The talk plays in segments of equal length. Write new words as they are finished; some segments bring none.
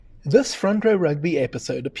This Front Row Rugby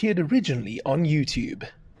episode appeared originally on YouTube.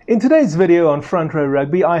 In today's video on Front Row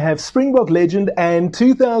Rugby, I have Springbok legend and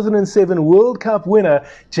 2007 World Cup winner,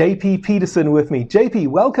 JP Pietersen with me. JP,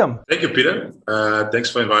 welcome. Thank you, Peter.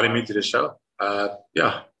 Thanks for inviting me to the show. Glad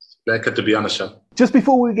to be on the show. Just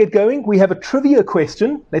before we get going, we have a trivia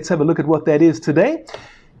question. Let's have a look at what that is today.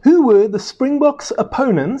 Who were the Springboks'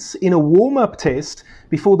 opponents in a warm-up test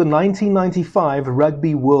before the 1995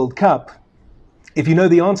 Rugby World Cup? If you know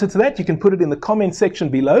the answer to that, you can put it in the comment section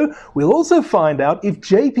below. We'll also find out if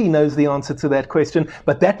JP knows the answer to that question,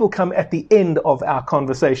 but that will come at the end of our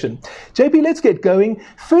conversation. JP, let's get going.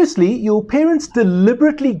 Firstly, your parents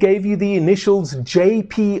deliberately gave you the initials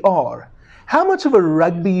JPR. How much of a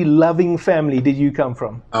rugby-loving family did you come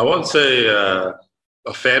from? I won't say a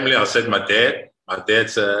family, I'll say my dad. My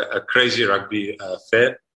dad's a crazy rugby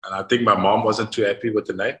fan, and I think my mom wasn't too happy with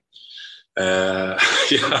the name.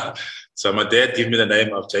 So my dad gave me the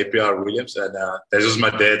name of JPR Williams, and that was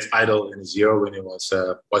my dad's idol in his hero when he was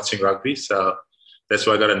watching rugby. So that's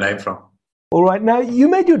where I got a name from. All right. Now, you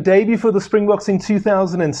made your debut for the Springboks in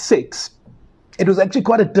 2006. It was actually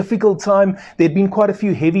quite a difficult time. There'd been quite a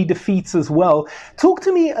few heavy defeats as well. Talk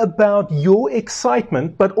to me about your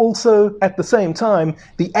excitement, but also at the same time,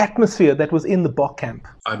 the atmosphere that was in the Bok camp.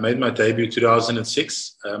 I made my debut in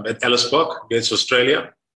 2006 at Ellis Park against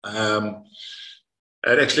Australia.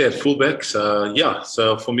 Actually at fullback.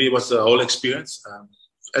 So for me, it was the whole experience.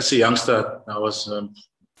 As a youngster, I was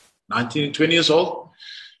 19, 20 years old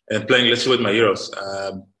and playing literally with my heroes.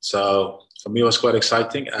 So for me, it was quite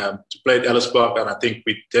exciting to play at Ellis Park, and I think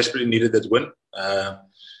we desperately needed that win.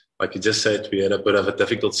 Like you just said, we had a bit of a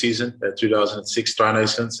difficult season at 2006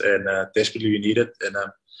 Tri-Nations, and desperately we needed. And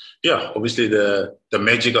obviously the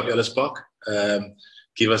magic of Ellis Park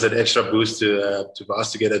give us that extra boost for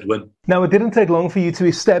us to get that win. Now, it didn't take long for you to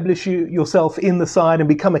establish yourself in the side and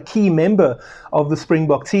become a key member of the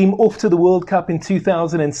Springbok team, off to the World Cup in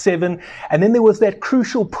 2007. And then there was that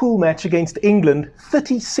crucial pool match against England,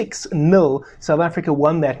 36-0. South Africa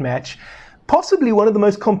won that match. Possibly one of the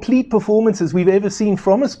most complete performances we've ever seen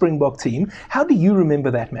from a Springbok team. How do you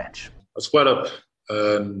remember that match? It was quite a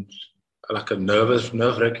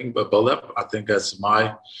nerve-wracking build-up. I think that's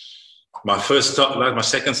my first start, like my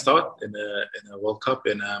second start in a World Cup,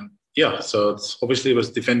 and so it's obviously it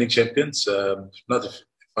was defending champions. Not if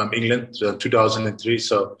I'm England, 2003.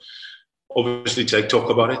 So obviously, Jake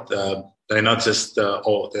talk about it. They're not just,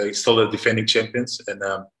 they're still the defending champions, and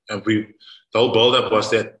the whole build-up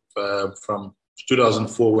was that from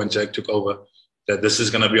 2004 when Jake took over, that this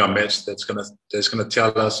is going to be our match. That's going to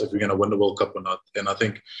tell us if we're going to win the World Cup or not. And I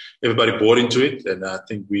think everybody bought into it, and I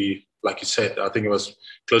think we. Like you said, I think it was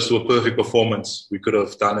close to a perfect performance we could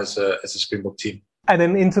have done as a Springbok team. And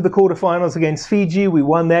then into the quarterfinals against Fiji, we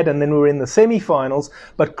won that, and then we were in the semi-finals.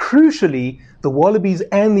 But crucially, the Wallabies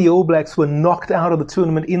and the All Blacks were knocked out of the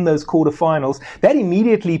tournament in those quarterfinals. That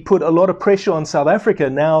immediately put a lot of pressure on South Africa,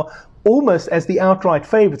 now almost as the outright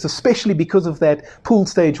favourites, especially because of that pool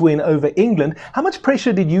stage win over England. How much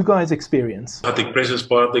pressure did you guys experience? I think pressure is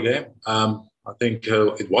part of the game. I think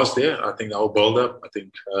it was there. I think the whole build-up, I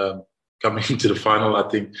think coming into the final, I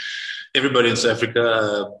think everybody in South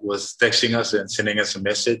Africa was texting us and sending us a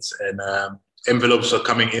message, and envelopes are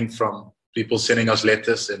coming in from people sending us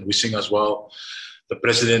letters and wishing us well. The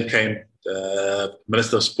president came, the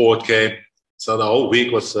Minister of Sport came. So the whole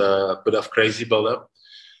week was a bit of crazy build-up.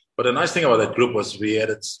 But the nice thing about that group was we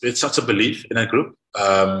had such a belief in that group,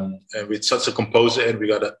 and with such a composure,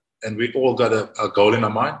 and we all got a goal in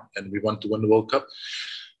our mind, and we want to win the World Cup.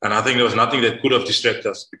 And I think there was nothing that could have distracted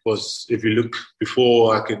us, because if you look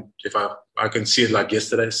before, I can see it like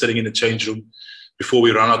yesterday, sitting in the change room, before we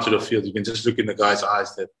run out to the field, you can just look in the guys'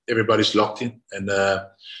 eyes that everybody's locked in. And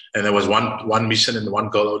there was one mission and one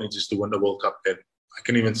goal only, just to win the World Cup. And I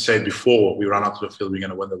can even say before we run out to the field, we're going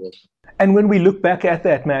to win the World Cup. And when we look back at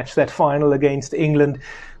that match, that final against England,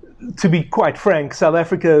 to be quite frank, South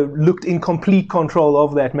Africa looked in complete control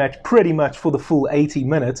of that match pretty much for the full 80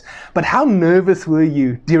 minutes. But how nervous were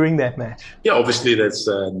you during that match? Yeah, obviously there's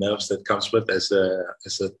nerves that comes with as a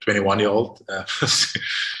 21-year-old.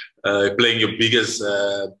 Playing your biggest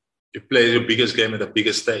game at the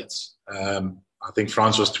biggest stage. I think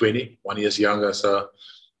France was 20, 1 year younger, so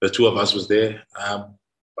the two of us was there.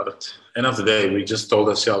 But at the end of the day, we just told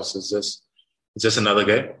ourselves it's just another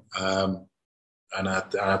game. And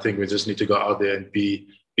I think we just need to go out there and be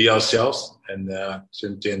ourselves and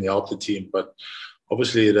help the team. But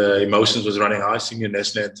obviously the emotions was running high, singing the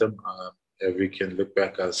national anthem. We can look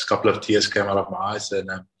back, a couple of tears came out of my eyes, and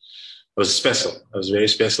it was special. It was a very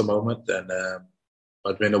special moment. And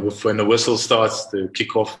but when the whistle starts to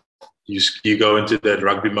kick off you go into that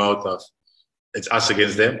rugby mode of it's us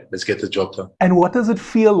against them. Let's get the job done. And what does it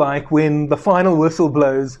feel like when the final whistle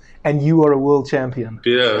blows and you are a world champion?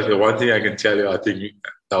 Yeah, the one thing I can tell you, I think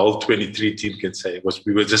the whole 23 team can say was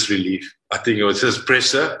we were just relieved. I think it was just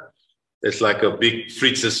pressure. It's like a big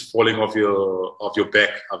fridge just falling off your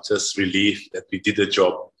back. I'm just relieved that we did the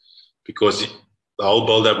job, because the whole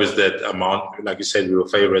build-up is that amount. Like you said, we were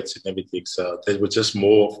favourites and everything. So there was just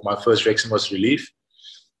more. My first reaction was relief.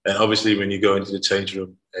 And obviously, when you go into the change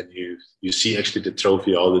room and you see actually the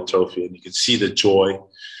trophy, all the trophy, and you can see the joy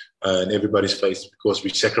in everybody's face, because we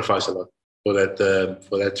sacrificed a lot for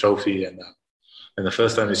that trophy. And the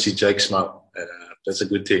first time you see Jake smile, that's a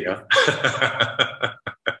good thing, huh?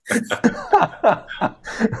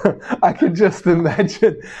 I can just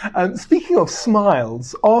imagine. Speaking of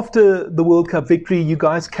smiles, after the World Cup victory, you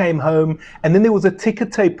guys came home, and then there was a ticker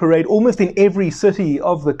tape parade almost in every city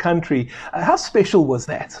of the country. How special was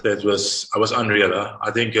that? I was unreal. Huh?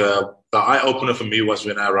 I think the eye opener for me was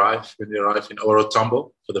when we arrived in Oro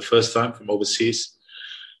Tambo for the first time from overseas,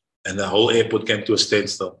 and the whole airport came to a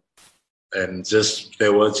standstill. And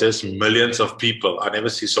there were just millions of people. I never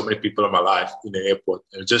see so many people in my life in the airport.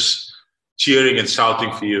 They're just cheering and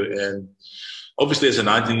shouting for you. And obviously, as a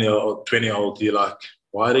 19-year-old, 20-year-old, you're like,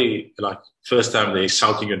 why are they, like, first time they're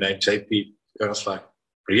shouting your name, JP? And I was like,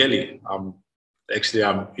 really?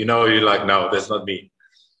 You're like, no, that's not me.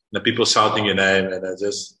 And the people shouting your name, and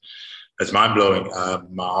it's mind-blowing.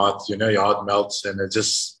 My heart, your heart melts, and it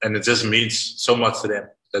just means so much to them,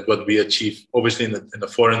 that what we achieve, obviously in a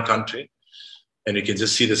foreign country. And you can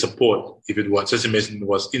just see the support. If it was, just imagine it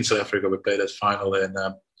was in South Africa, we played that final, and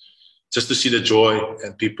just to see the joy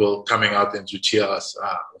and people coming out and to cheer us,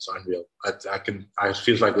 it was unreal. I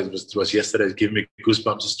feel like it was yesterday. It gave me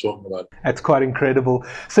goosebumps just talking about it. That's quite incredible.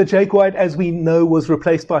 So Jake White, as we know, was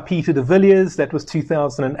replaced by Peter de Villiers. That was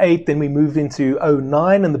 2008. Then we moved into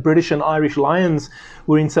 2009, and the British and Irish Lions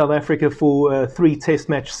were in South Africa for a 3 test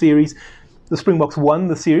match series. The Springboks won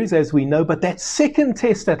the series, as we know, but that second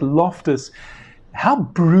test at Loftus, how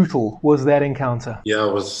brutal was that encounter? Yeah,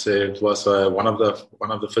 it was one of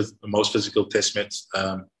the most physical test matches.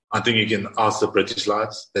 I think you can ask the British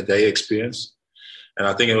Lions that they experienced, and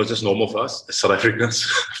I think it was just normal for us as South Africans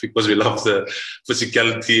because we love the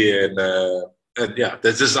physicality and yeah,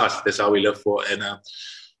 that's just us. That's how we live for. And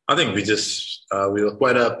I think we were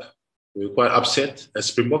quite upset as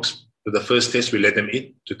Springboks. With the first test, we let them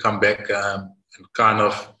in to come back and kind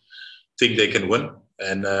of think they can win.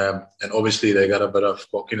 And obviously they got a bit of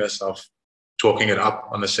cockiness of talking it up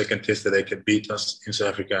on the second test that they can beat us in South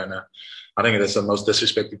Africa. And I think that's the most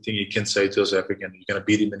disrespectful thing you can say to a South African. You're going to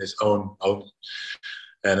beat him in his own home.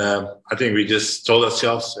 And I think we just told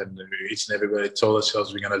ourselves, and each and everybody told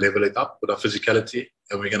ourselves, we're going to level it up with our physicality,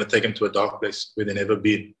 and we're going to take them to a dark place where they've never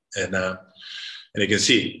been. And you can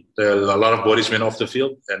see a lot of bodies went off the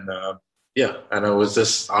field, and and it was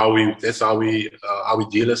just that's how we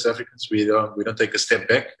deal as Africans. We don't take a step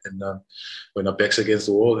back, and when our backs against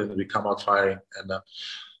the wall, and we come out firing. And it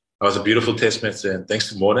was a beautiful test match, and thanks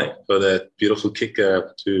to Mornay for that beautiful kick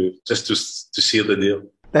to seal the deal.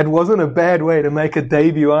 That wasn't a bad way to make a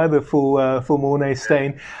debut either for Mornay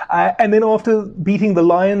Steyn. And then after beating the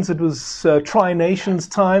Lions, it was Tri-Nations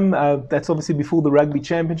time. That's obviously before the Rugby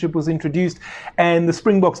Championship was introduced. And the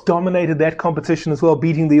Springboks dominated that competition as well,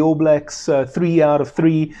 beating the All Blacks 3 out of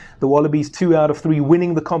 3, the Wallabies 2 out of 3,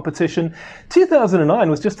 winning the competition. 2009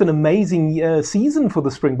 was just an amazing season for the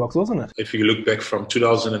Springboks, wasn't it? If you look back from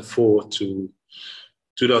 2004 to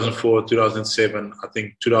 2007, I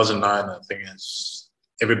think 2009, I think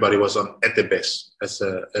everybody was at their best as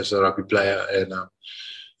a rugby player. And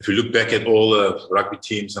if you look back at all the rugby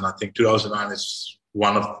teams, and I think 2009 is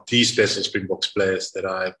one of the special Springboks players in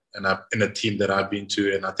a team that I've been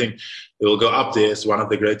to. And I think it will go up there as one of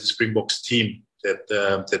the greatest Springboks team that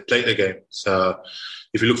played the game. So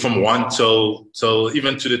if you look from 1 till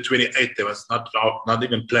even to the 28, they was not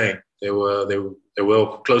even playing. They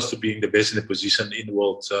were close to being the best in the position in the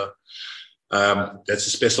world. So that's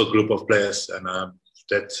a special group of players, and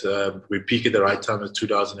that we peaked at the right time in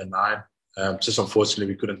 2009. Just unfortunately,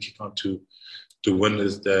 we couldn't kick on to win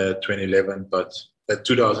the 2011, but that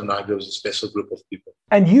 2009 there was a special group of people.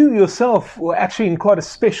 And you yourself were actually in quite a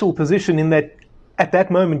special position in that at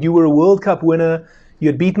that moment you were a World Cup winner, you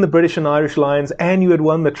had beaten the British and Irish Lions, and you had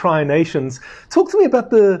won the Tri-Nations. Talk to me about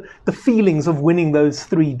the feelings of winning those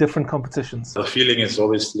 3 different competitions. The feeling is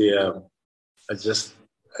obviously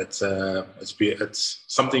it's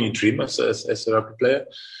something you dream as a rugby player,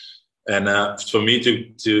 and for me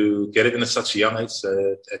to get it in such a young age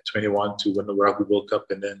at 21 to win the Rugby World Cup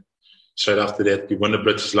and then straight after that, we won the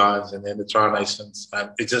British Lions and then the Tri Nations.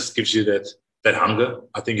 And it just gives you that hunger.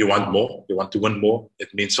 I think you want more. You want to win more. It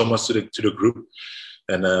means so much to the group.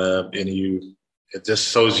 And it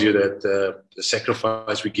just shows you that the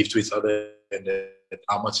sacrifice we give to each other and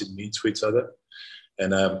how much it means for each other.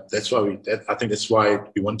 And that's why I think that's why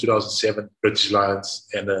we won 2007 British Lions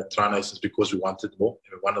and the Tri Nations, because we wanted more.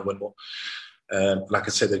 We wanted to win more. Like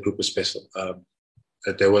I said, the group was special.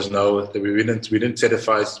 That there was we didn't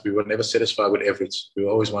satisfy. We were never satisfied with average. We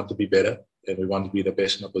always want to be better, and we want to be the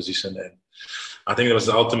best in our position. And I think it was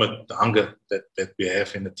the ultimate hunger that we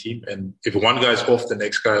have in the team. And if one guy is off, the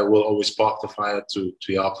next guy will always spark the fire to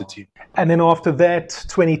help the team. And then after that,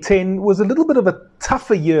 2010 was a little bit of a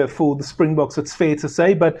tougher year for the Springboks, it's fair to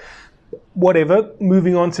say, but whatever.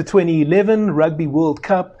 Moving on to 2011, Rugby World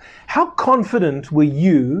Cup. How confident were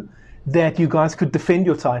you that you guys could defend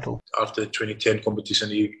your title? After the 2010 competition,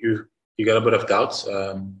 you got a bit of doubts,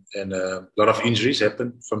 and a lot of injuries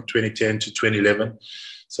happened from 2010 to 2011.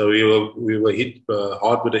 So we were hit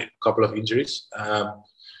hard with a couple of injuries.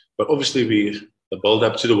 But obviously, the build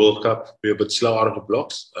up to the World Cup, we were a bit slow out of the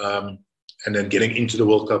blocks. And then getting into the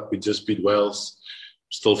World Cup, we just beat Wales,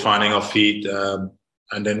 still finding our feet.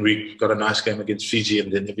 And then we got a nice game against Fiji,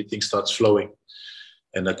 and then everything starts flowing.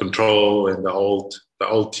 And the control and the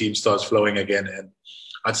old team starts flowing again. And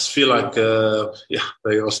I just feel like, the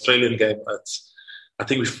Australian game, I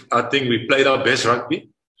think we played our best rugby.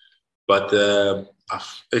 But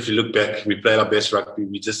if you look back, we played our best rugby.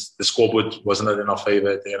 The scoreboard wasn't in our favour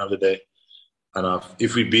at the end of the day. And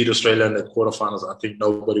if we beat Australia in the quarterfinals, I think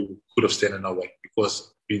nobody could have stood in our way,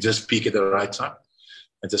 because we just peak at the right time.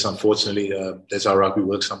 And just unfortunately, that's how rugby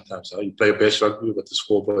works sometimes. You play your best rugby, but the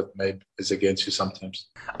scoreboard maybe is against you sometimes.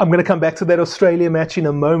 I'm going to come back to that Australia match in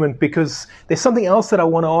a moment, because there's something else that I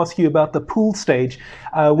want to ask you about the pool stage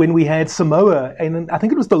when we had Samoa. And I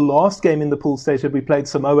think it was the last game in the pool stage that we played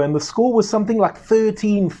Samoa, and the score was something like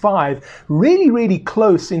 13-5. Really, really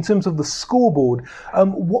close in terms of the scoreboard.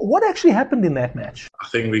 What actually happened in that match? I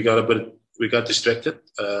think we got distracted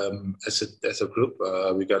as a group.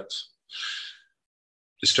 We got...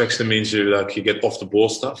 Distraction means you get off the ball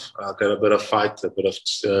stuff, get a bit of fight, a bit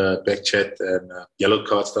of back chat, and yellow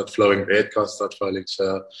cards start flowing, red cards start falling.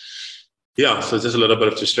 So so just a little bit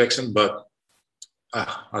of distraction. But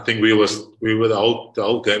I think we were the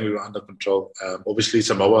whole game, we were under control. Obviously,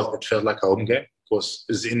 Samoa, it felt like a home game, because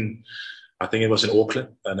I think it was in Auckland,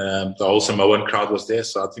 and the whole Samoan crowd was there.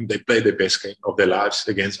 So I think they played their best game of their lives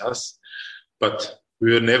against us. But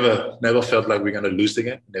we never felt like we were going to lose the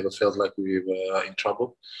game. Never felt like we were in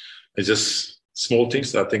trouble. It's just small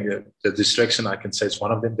things. I think the distraction, I can say, is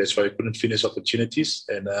one of them. That's why we couldn't finish opportunities.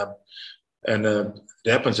 And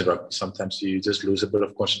it happens in rugby. Sometimes you just lose a bit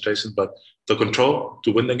of concentration. But the control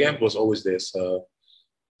to win the game was always there. So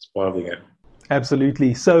it's part of the game.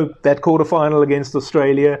 Absolutely. So that quarterfinal against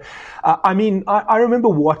Australia, I remember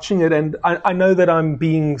watching it, and I know that I'm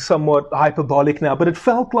being somewhat hyperbolic now, but it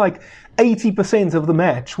felt like 80% of the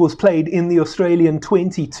match was played in the Australian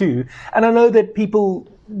 22. And I know that people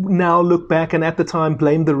now look back and at the time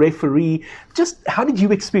blame the referee. Just how did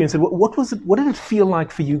you experience it? What was it? What did it feel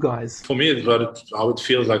like for you guys? For me, how it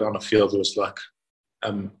feels like on the field was like,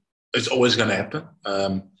 it's always going to happen.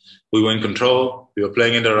 We were in control. We were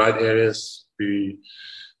playing in the right areas. We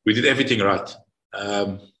did everything right.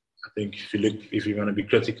 I think if you're going to be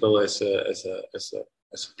critical as a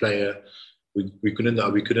player, we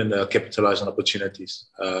couldn't capitalize on opportunities.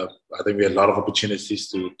 I think we had a lot of opportunities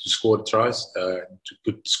to score tries, to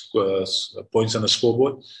put points on the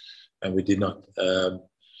scoreboard, and we did not. And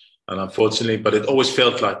unfortunately, but it always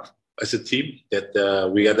felt like, as a team,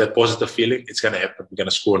 that we had that positive feeling. It's going to happen. We're going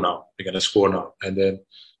to score now. We're going to score now. And then,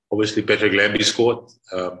 obviously, Patrick Lambie scored.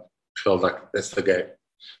 Felt like that's the game.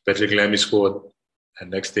 Patrick Lambie scored, and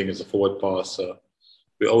next thing is a forward pass. So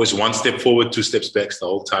we're always one step forward, two steps back the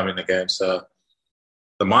whole time in the game. So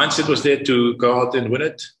the mindset was there to go out and win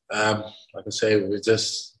it. Like I say, we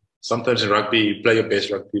just sometimes in rugby you play your best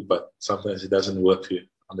rugby, but sometimes it doesn't work for you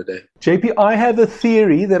on the day. JP, I have a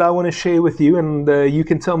theory that I want to share with you, and you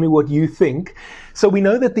can tell me what you think. So we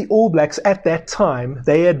know that the All Blacks at that time,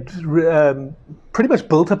 they had pretty much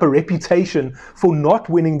built up a reputation for not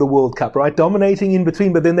winning the World Cup, right? Dominating in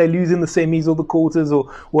between, but then they lose in the semis or the quarters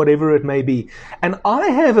or whatever it may be. And I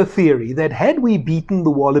have a theory that had we beaten the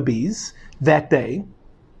Wallabies that day,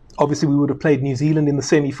 obviously we would have played New Zealand in the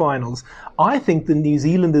semi-finals. I think the New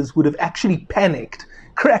Zealanders would have actually panicked,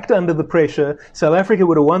 cracked under the pressure. South Africa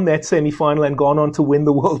would have won that semi-final and gone on to win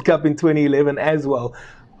the World Cup in 2011 as well.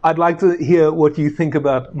 I'd like to hear what you think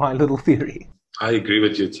about my little theory. I agree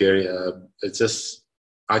with you, Thierry.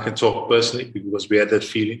 I can talk personally because we had that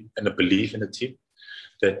feeling and a belief in the team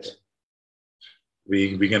that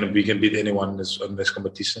we can beat anyone in this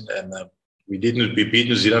competition. And we beat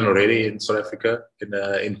New Zealand already in South Africa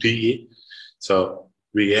in PE. So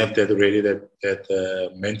we have that already,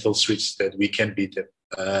 that mental switch that we can beat them.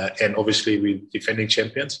 And obviously we're defending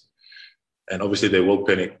champions. And obviously they will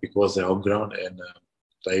panic because they're home ground and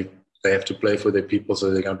they have to play for their people. So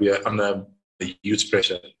they're going to be under a huge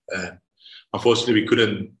pressure. And unfortunately, we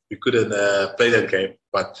couldn't play that game.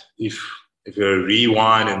 But if we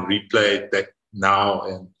rewind and replay it back now,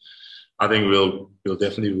 and I think we'll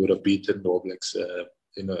definitely would have beaten the All Blacks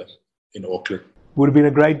in Auckland. Would have been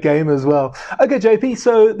a great game as well. Okay, JP,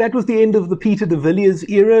 so that was the end of the Pieter de Villiers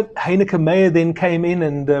era. Heineke Meyer then came in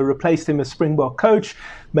and replaced him as Springbok coach,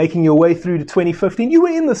 making your way through to 2015. You were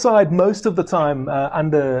in the side most of the time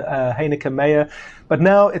under Heineke Meyer, but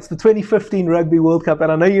now it's the 2015 Rugby World Cup,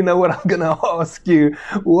 and I know you know what I'm going to ask you.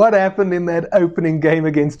 What happened in that opening game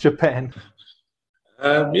against Japan?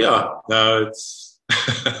 It happens.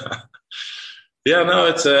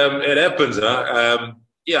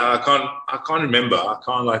 I can't remember. I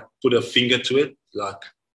can't like put a finger to it, like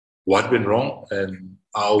what went wrong and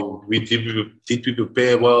how did we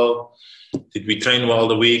prepare well? Did we train well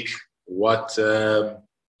the week? What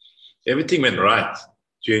everything went right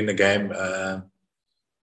during the game.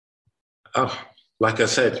 Like I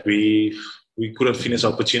said, we couldn't finish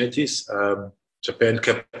opportunities. Japan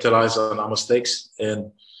capitalized on our mistakes,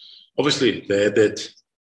 and obviously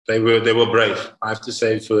they were brave. I have to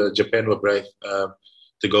say, for Japan were brave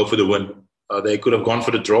to go for the win. They could have gone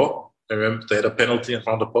for the draw. I remember they had a penalty in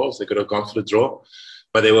front of the post. They could have gone for the draw,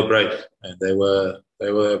 but they were brave, and they were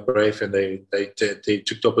brave, and they took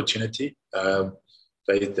the opportunity.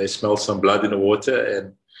 They smelled some blood in the water,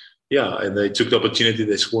 and they took the opportunity.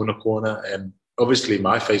 They scored in the corner, and obviously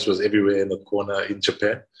my face was everywhere in the corner in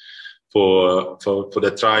Japan for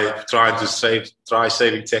the try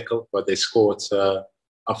saving tackle, but they scored.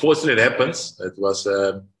 Unfortunately, it happens. It was.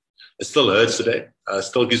 It still hurts today.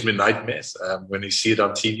 Still gives me nightmares when you see it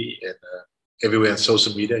on TV and everywhere on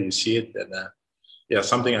social media. You see it, and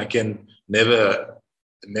something I can never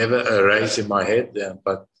erase in my head.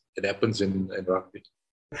 But it happens in rugby.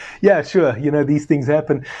 Yeah, sure. You know, these things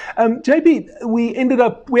happen. JP, we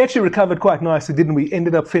actually recovered quite nicely, didn't we?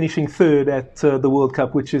 Ended up finishing third at the World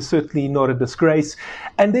Cup, which is certainly not a disgrace.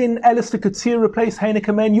 And then Alistair Coetzee replaced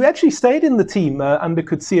Heineke Meyer. You actually stayed in the team under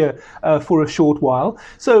Coetzee for a short while.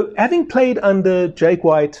 So having played under Jake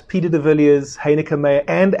White, Pieter de Villiers, Heineke Meyer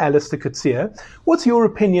and Alistair Coetzee, what's your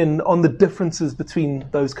opinion on the differences between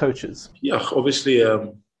those coaches? Yeah, obviously,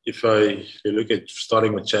 if you look at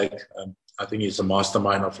starting with Jake, I think he's a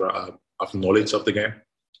mastermind of knowledge of the game.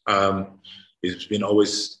 He's been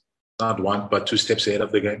always not one but two steps ahead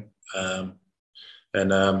of the game. I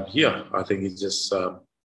think he's just the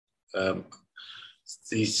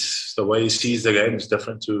way he sees the game is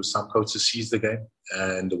different to some coaches sees the game,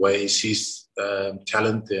 and the way he sees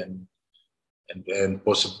talent and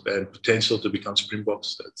potential to become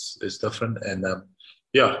Springboks is different. And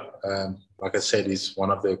like I said, he's one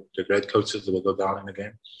of the great coaches that will go down in the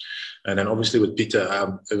game. And then obviously with Pieter,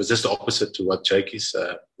 it was just the opposite to what Jake is.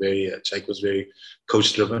 Jake was very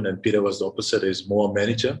coach-driven, and Pieter was the opposite. He's more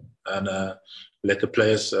manager and let the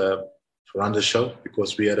players run the show,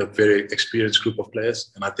 because we had a very experienced group of players,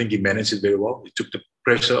 and I think he managed it very well. He took the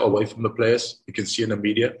pressure away from the players. You can see in the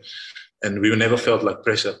media, and we never felt like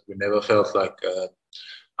pressure. We never felt like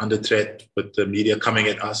under threat with the media coming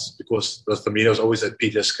at us, because the media was always at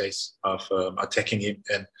Pieter's case of attacking him,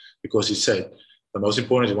 and because he said, the most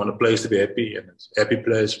important is you want the players to be happy, and happy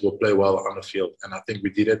players will play well on the field. And I think we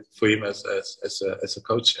did it for him as a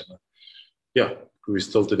coach. And we're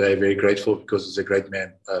still today very grateful, because he's a great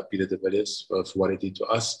man, Pieter de Villiers, for what he did to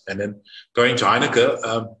us. And then going to Heineke,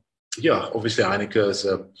 obviously Heineke is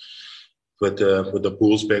with the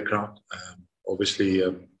Bulls background, obviously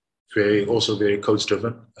very coach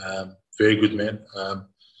driven, very good man,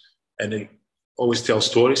 and he always tells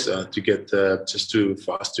stories to get for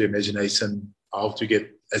us to imagination how to get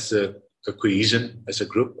as a cohesion as a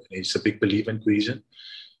group. And he's a big believer in cohesion.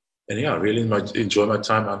 And I really enjoy my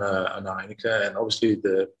time on Heineke, and obviously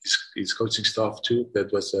his coaching staff too. That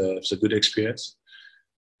was a good experience.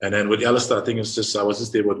 And then with Alistair, I think I was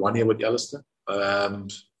just there with 1 year with Alistair,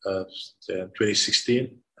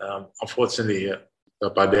 2016. Unfortunately,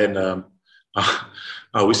 by then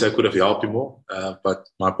I wish I could have helped him more, but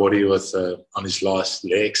my body was on his last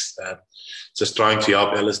legs, just trying to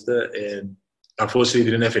help Alistair, and unfortunately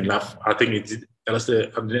didn't have enough. I think Alistair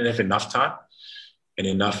didn't have enough time and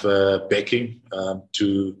enough backing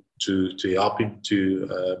to help him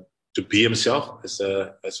to to be himself as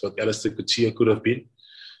what Alistair Couture could have been.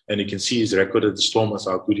 And you can see his record at the Stormers,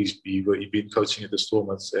 how good he's been coaching at the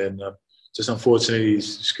Stormers. And just unfortunately,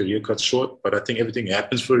 his career cut short. But I think everything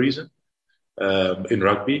happens for a reason in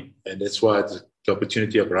rugby. And that's why the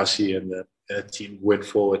opportunity of Rassie and the team went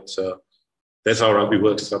forward. So that's how rugby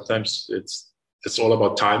works. Sometimes it's all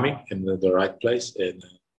about timing in the right place. And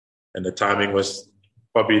the timing was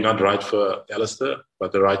probably not right for Alistair,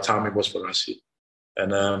 but the right timing was for Rassie.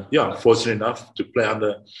 And fortunate enough to play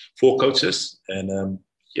under 4 coaches and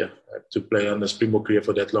to play on the Springbok career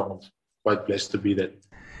for that long. I'm quite blessed to be there.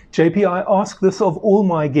 JP, I ask this of all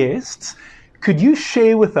my guests. Could you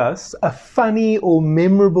share with us a funny or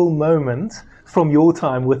memorable moment from your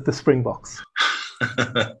time with the Springboks?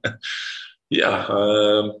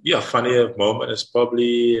 Funny moment is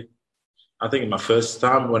probably, I think, my first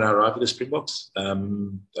time when I arrived at the Springboks.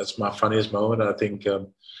 That's my funniest moment. I think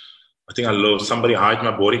I lost somebody hide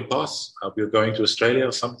my boarding pass. We were going to Australia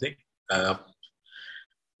or something.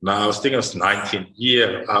 I was 19.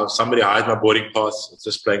 Somebody hid my boarding pass. I was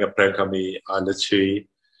just playing a prank on me. I literally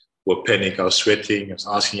were panic. I was sweating. I was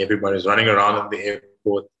asking everybody. I was running around in the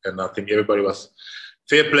airport. And I think everybody was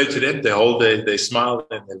fair play to them. They smiled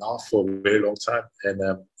and they laughed for a very long time. And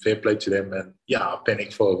fair play to them. And I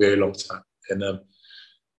panicked for a very long time. And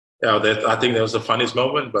I think that was the funniest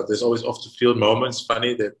moment. But there's always off the field moments,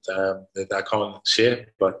 funny, that I can't share.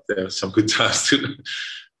 But there's some good times too.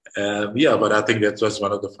 But I think that was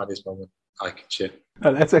one of the funniest moments I can share.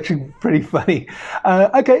 Oh, that's actually pretty funny.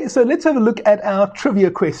 Okay, so let's have a look at our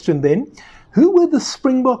trivia question then. Who were the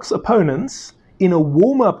Springboks' opponents in a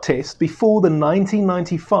warm-up test before the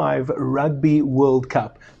 1995 Rugby World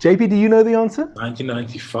Cup? JP, do you know the answer?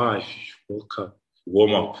 1995 World Cup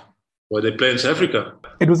warm-up. Were they playing in South Africa?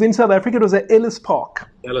 It was in South Africa. It was at Ellis Park.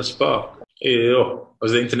 Ellis Park. Yeah.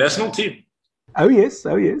 Was the international team? Oh, yes.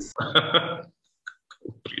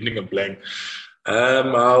 Reading a blank.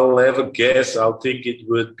 I'll have a guess. I'll think it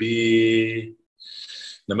would be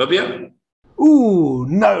Namibia. Ooh,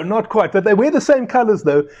 no, not quite. But they wear the same colours,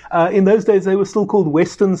 though. In those days, they were still called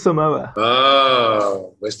Western Samoa.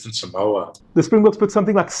 Oh, Western Samoa. The Springboks put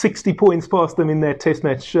something like 60 points past them in that test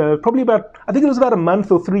match. Probably I think it was about a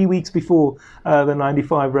month or 3 weeks before the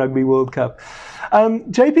 95 Rugby World Cup.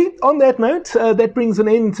 JP, on that note, that brings an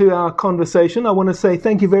end to our conversation. I want to say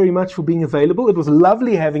thank you very much for being available. It was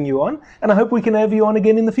lovely having you on, and I hope we can have you on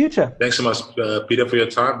again in the future. Thanks so much, Peter, for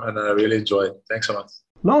your time, and I really enjoyed it. Thanks so much.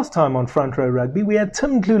 Last time on Front Row Rugby, we had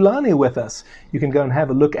Tim Glulani with us. You can go and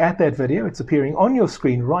have a look at that video. It's appearing on your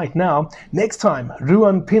screen right now. Next time,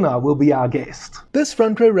 Ruan Pina will be our guest. This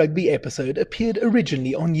Front Row Rugby episode appeared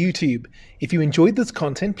originally on YouTube. If you enjoyed this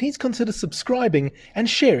content, please consider subscribing and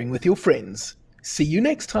sharing with your friends. See you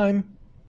next time.